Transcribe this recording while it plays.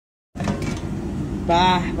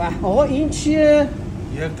به به آقا این چیه؟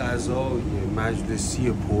 یه غذای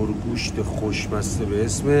مجلسی پرگوشت خوشمزه به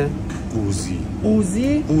اسم قوزی.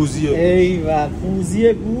 قوزی؟ قوزی گوشت. ایوه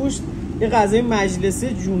قوزی گوشت. یه غذای مجلسی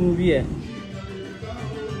جنوبیه.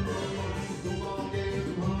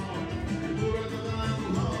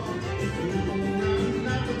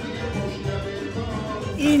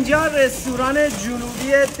 اینجا رستوران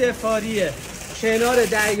جنوبی دفاریه کنار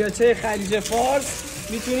دریاچه خلیج فارس.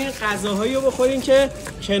 میتونین غذاهایی رو بخورین که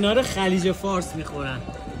کنار خلیج فارس میخورن.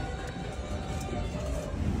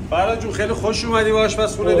 فرهاد جون خیلی خوش اومدی به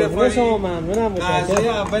آشپزخونه دفاری. شما ممنونم. غذای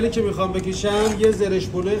اولی که میخوام بکشم یه زرش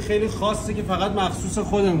پلوی خیلی خاصه که فقط مخصوص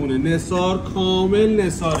خودمونه. نثار کامل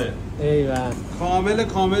نثاره. ایوه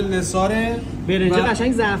کامل نثاره. برنج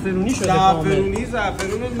قشنگ زعفرونی شده.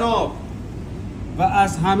 زعفرون ناب. و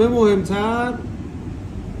از همه مهمتر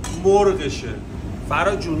مرغشه.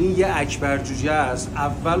 فرهاد جونی یه اکبر جوجه است.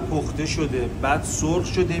 اول پخته شده بعد سرخ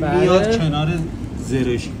شده. بله. میاد کنار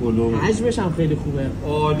زرش پلو. حجمش هم خیلی خوبه.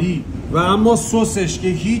 عالی. و اما سسش که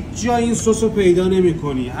هیچ جا این سس رو پیدا نمی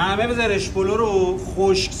کنی. همه زرش پلو رو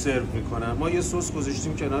خشک سرو میکنن. ما یه سس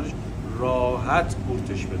گذاشتیم کنارش راحت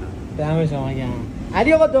قورتش بدن. دم شما گرم.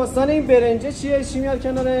 علی آقا داستان این برنجه چیه؟ چی میاد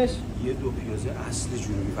کنارش؟ یه دو پیازه اصل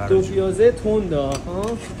جنوبی. فرهاد دو پیازه تنده.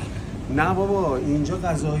 نه بابا اینجا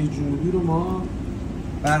غذاهای جنوبی رو ما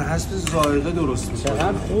بر حسب ذائقه درست می‌کنیم.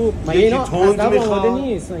 چقدر خوب. مگه اینا اصلا آماده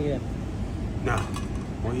نیست مگه؟ نه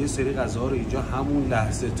ما یه سری غذا رو اینجا همون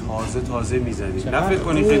لحظه تازه میزنیم. نه فکر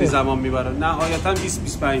کنی خیلی زمان میبره. نهایتا 20-25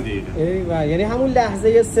 دقیقه. ایوه یعنی همون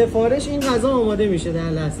لحظه سفارش این غذا آماده میشه در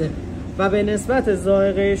لحظه. و به نسبت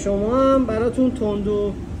ذائقه شما هم براتون تند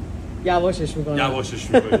و یواشش میکنه.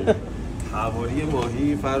 حوالی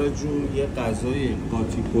ماهی فرهاد جون یه غذای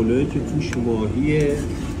قاطی پلوئه که توش ماهیه.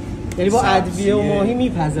 یعنی با ادویه و ماهی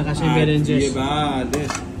میپزه قشنگ برنجش. بله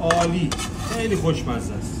عالی. خیلی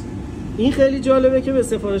خوشمزه است. این خیلی جالبه که به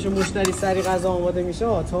سفارش مشتری سری غذا آماده میشه.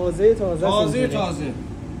 تازه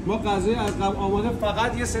ما غذای از قبل آماده.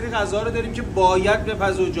 فقط یه سری غذا رو داریم که باید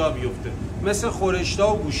بپزه و جا بیفته، مثل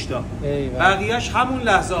خورشتا و گوشتا. بقیه‌اش همون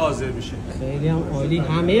لحظه حاضر میشه. خیلی هم عالی.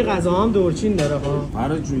 همه غذاها هم دورچین داره ها.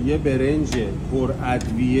 فرهاد جون یه برنج پر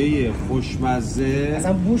ادویه خوشمزه.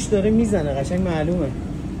 اصلا بوش داره میزنه قشنگ معلومه.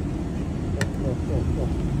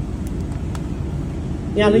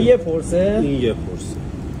 یعنی یه پرسه؟ این یه پرسه.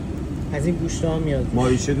 از این گوشتا هم میاد.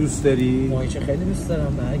 ماهیچه دوست داری؟ ماهیچه خیلی دوست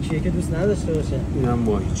دارم. برای کیه که دوست نداشته باشه؟ اینم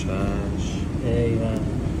ماهیچه‌ش. ایوه.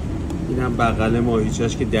 اینم بغل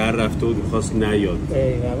ماهیچه‌ش که در رفته و می‌خواست نیاد.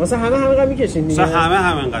 ایوه. واسه همه همینقدر میکشین دیگه. واسه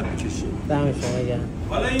همه انقدر میکشین. دم شما گرم.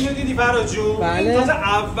 حالا اینو دیدی فرهاد جون؟ بله. این تازه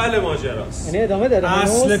اول ماجراست. یعنی ادامه داره.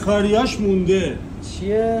 اصل کاریاش مونده.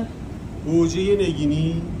 چیه؟ گوجه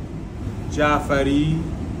نگینی، جعفری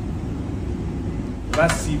و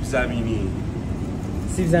سیب زمینی.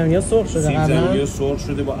 سیب زمینی ها سرخ شده. سیب زمینی ها سرخ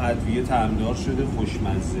شده با ادویه طعمدار شده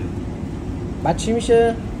خوشمزه. بعد چی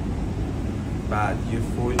میشه؟ بعد یه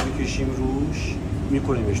فویل میکشیم روش،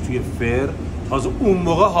 میکنیمش توی فر، تازه اون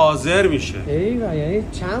موقع حاضر میشه. ایوه یعنی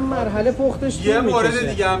چند مرحله پختش. یه مورد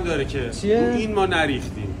دیگه هم داره که چیه؟ این ما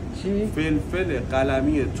نریختیم. چی؟ فلفل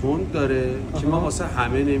قلمی تند داره که ما واسه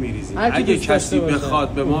همه نمیریزیم. اگه کسی بخواد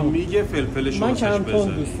به ما میگه فلفلشو من واسش کم بذاره.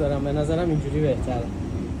 تند دوست دارم. به نظرم اینجوری بهتره.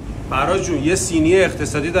 فرهاد جون یه سینی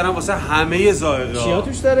اقتصادی دارم واسه همه ذائقه‌ها. چیا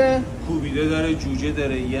توش داره؟ کوبیده داره، جوجه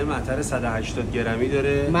داره، یه متر 180 گرمی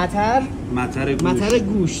داره. متر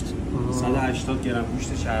گوشت. 180 گرم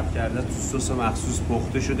گوشت چرب کرده تو سس مخصوص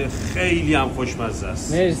پخته شده. خیلی هم خوشمزه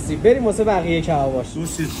است. مرسی. بریم واسه بقیه کباباش. دو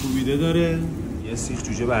سیخ کوبیده داره، یه سیخ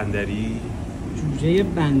جوجه بندری. جوجه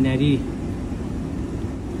بندری.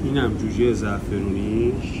 اینم جوجه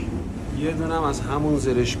زعفرونیش. یه دونم از همون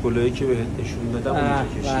زرش پلویی که بهت نشون دادم اونجا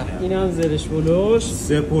کشیدم. اینم زرش پلوش.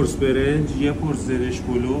 3 پرس برنج، 1 پرس زرش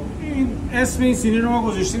پلو. این اسم این سینی رو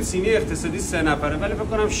ما گذاشتیم سینی اقتصادی 3 نفره، ولی فکر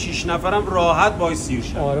کنم 6 نفرم راحت باید سیر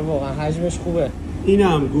شه. آره واقعا حجمش خوبه.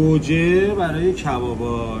 اینم گوجه برای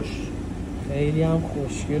کباباش. خیلی هم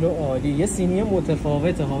خوشگل و عالی. یه سینی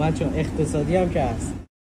متفاوته ها بچه‌ها، اقتصادی هم که هست.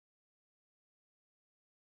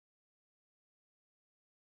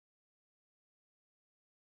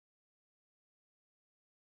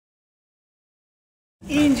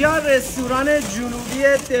 اینجا رستوران جنوبی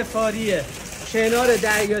دفاریه کنار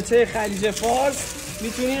دریاچه خلیج فارس.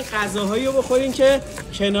 میتونین غذاهایی رو بخورین که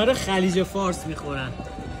کنار خلیج فارس میخورن.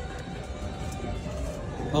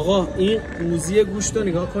 آقا این قوزی گوشت رو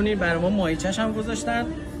نگاه کنین. برای ما ماهیچه‌ش هم گذاشتن.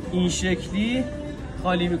 این شکلی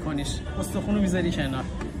خالی میکنیش، استخون رو میذاری کنار.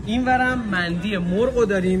 اینورم مندی مرغو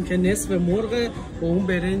داریم که نصف مرغ با اون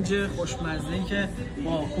برنج خوشمزه‌ای که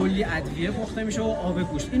با کلی ادویه پخته میشه و آب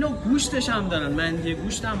گوشت. اینو گوشتش هم دارن، مندی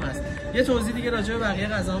گوشت هم هست. یه توضیح دیگه راجع به بقیه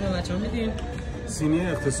غذاها به بچه‌ها میدین؟ سینی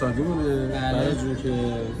اقتصادی مونه، برای جون که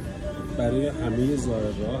برای همه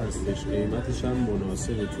زائرها هستش، قیمتش هم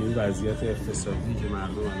مناسبه تو این وضعیت اقتصادی که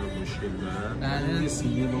مردم الان مشکل دارن. یه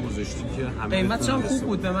سینی ما گذاشتیم که همه قیمتش هم خوب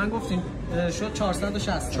بود، به من گفتین شد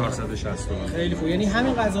 460 تومن. خیلی خوب. یعنی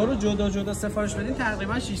همین غذا رو جدا جدا سفارش بدین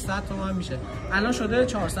تقریبا 600 تومن میشه. الان شده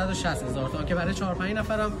 460,000 تومن که برای 4-5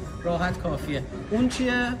 نفرم راحت کافیه. اون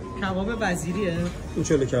چیه؟ کباب وزیریه؟ این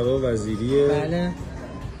چله کباب وزیریه. بله.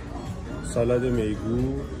 سالاد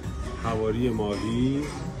میگو، حواری ماهی،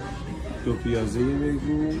 دو پیازه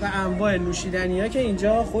میگو و انواع نوشیدنی‌ها که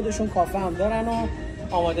اینجا خودشون کافه هم دارن و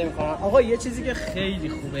آماده میکنن. آقا یه چیزی که خیلی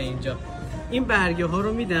خوبه اینجا، این برگه ها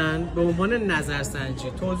رو میدن به عنوان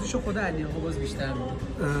نظرسنجی. توضیحشو خود علی آقا باز بیشتر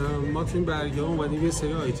میگه. ما تو این برگه ها اومدیم یه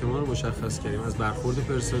سری آیتما رو مشخص کردیم، از برخورد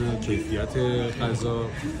پرسنل، کیفیت غذا،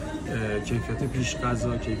 کیفیت پیش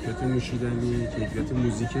غذا، کیفیت نوشیدنی، کیفیت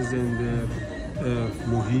موزیک زنده،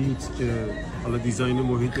 محیط که حالا دیزاین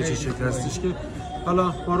محیط به چه شکل هستش که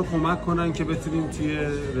حالا ما رو کمک کنن که بتونیم توی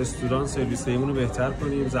رستوران سرویس ایمون رو بهتر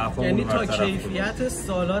کنیم، ضعفامون یعنی رو برطرف تا کیفیت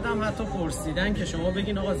سالاد هم حتی پرسیدن که شما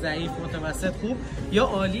بگین آقا ضعیف، متوسط، خوب یا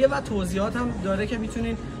عالیه و توضیحات هم داره که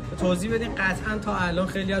میتونین توضیح بدین. قطعا تا الان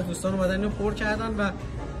خیلی از دوستان اومدن اینو پر کردن و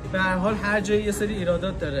به هر حال هر جایی یه سری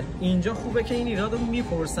ایرادات داره. اینجا خوبه که این ایراد رو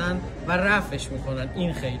میپرسن و رفعش میکنن.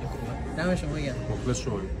 این خیلی خوبه. دم شما گرم. مخلص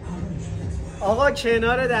شما. آقا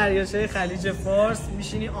کنار دریاچه خلیج فارس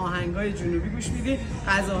میشینی، آهنگای جنوبی گوش میدی،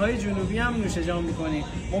 غذاهای جنوبی هم نوش جان میکنی.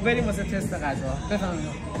 ما بریم واسه تست غذا. بفهمید.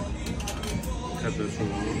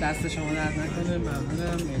 دست شما درد نکنه.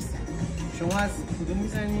 ممنونم. مرسی. شما از کدوم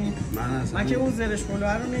میزنی؟ من که اون زرش پلو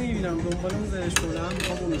رو نمیبینم، دنبال اون زرش پلو هم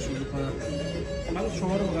میخوام اون رو شروع کنم. من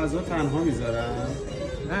شما رو به غذا تنها میذارم.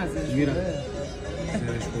 نه زرش پلو.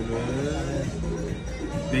 زرش پلو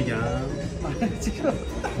بگم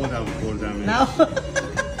خودم خوردم. نه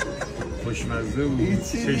خوشمزه بود،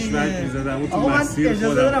 چشمک میزدم اون تو مسیر خودم.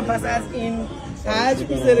 اجازه دارم پس از این حجم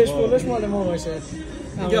زرش پلوش مال ما باشه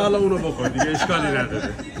دیگه. حالا اونو بخور دیگه، اشکالی نداره.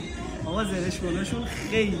 آقا زرش پلوشون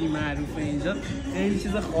خیلی معروفه اینجا، خیلی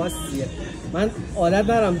چیز خاصیه. من عادت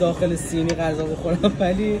ندارم داخل سینی غذا بخورم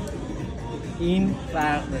ولی این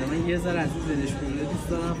فرق داره. من یه ذره از این زرش پلو دوست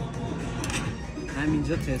دارم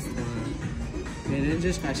همینجا تست کنم.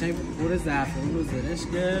 برنجش قشنگ پر زعفرون و زرش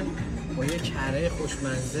که با یه کره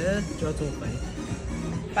خوشمزه جاتون خواهید.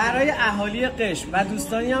 برای اهالی قشم و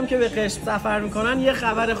دوستانی هم که به قشم سفر میکنن یه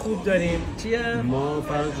خبر خوب داریم. چیه؟ ما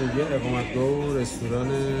فرجگی اقامتگاه و رستوران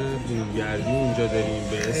بزرگی اونجا داریم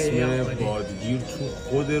به اسم بادگیر تو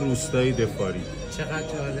خود روستای دفاری. چقدر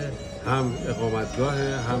جالب. هم اقامتگاه،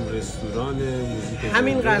 هم رستوران، موزیک،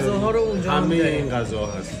 همین غذاها رو اونجا همه این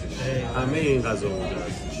غذاها هستش. همه این غذاها اونجا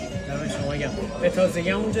هستش. شما گم. به تازگی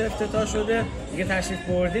هم اونجا افتتاح شده. دیگه تشریف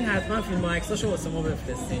بردین حتما فیلم و عکساشو واسه ما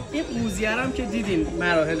بفرستین. این قوزی هم که دیدین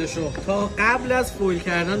مراحلشو تا قبل از فویل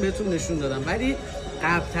کردن بهتون نشون دادم، ولی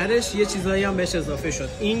قبلترش یه چیزایی هم بهش اضافه شد.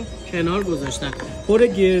 این کنار گذاشتن پر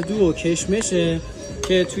گردو و کشمشه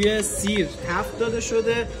که توی سیر تفت داده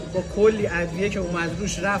شده با کلی ادویه که اومد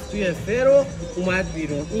روش رفت توی فر و اومد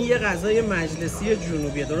بیرون. این یه غذای مجلسی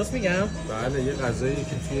جنوبیه، درست میگم؟ بله، یه غذایی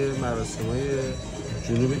که توی مراسم‌های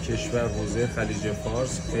جنوب کشور حوزه خلیج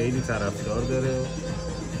فارس خیلی طرفدار داره،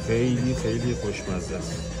 خیلی خیلی خوشمزه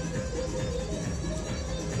است.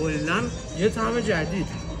 کلاً یه طعم جدید،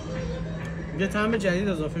 یه طعم جدید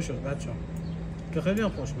اضافه شد بچه‌ها که خیلی هم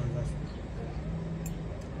خوشمزه است.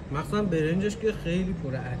 مخصوصا برنجش که خیلی پر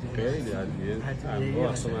ادویه، خیلی ادویه، انواع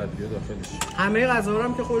اقسام ادویه داخلش. همه غذاها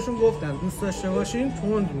هم که خودشون گفتن دوست داشته باشین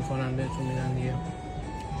تند میکنن بهتون میدن دیگه.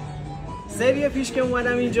 سری پیش که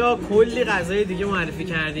اومدم اینجا کلی غذای دیگه معرفی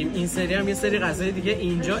کردیم. این سری هم یه سری غذای دیگه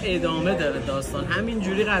اینجا ادامه داره داستان. همین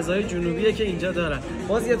جوری غذای جنوبیه که اینجا دارن.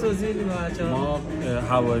 باز یه توضیح بدیم بچه‌ها. ما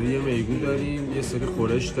حواری میگو داریم، یه سری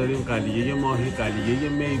خورش داریم، قلیه ماهی، قلیه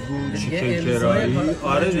میگو، چیکن کرایی.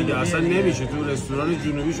 آره دیگه اصلا نمیشه تو رستوران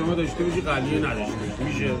جنوبی شما داشته باشی قلیه نداشته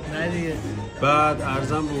باشی، میشه؟ نه دیگه. بعد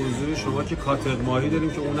ارزم به حضور شما که کاتر ماهی داریم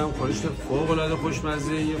که اونم خورش فوق العاده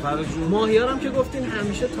خوشمزه. یه فرجون ماهی‌ها هم که گفتین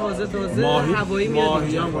همیشه تازه هوایی میاد.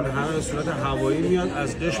 ماهی هم همه به صورت هوایی میاد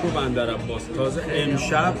از قشم و بندرعباس. تازه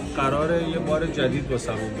امشب قراره یه بار جدید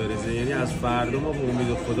واسمون برسه، یعنی از فردا ما به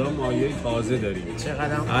امید خدا ماهی تازه داریم.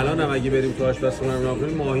 چقدر الان هم اگه بریم تو آشپزخونه نگاه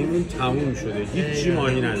کنیم ماهیمون تموم شده، هیچی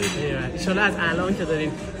ماهی نداریم. ان شاءالله از الان که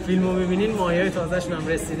داریم فیلمو می‌بینین ماهی‌های تازه‌شون هم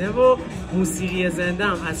رسیده و موسیقی زنده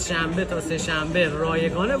هم از شنبه تا سه شنبه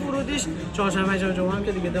رایگان ورودیش، چهارشنبه جمعه هم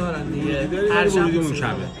که دیگه دارن دیگه. هر شب ورودیمون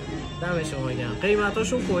کمه. دم شما گرم.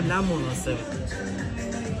 قیمتاشون کلا مناسبه.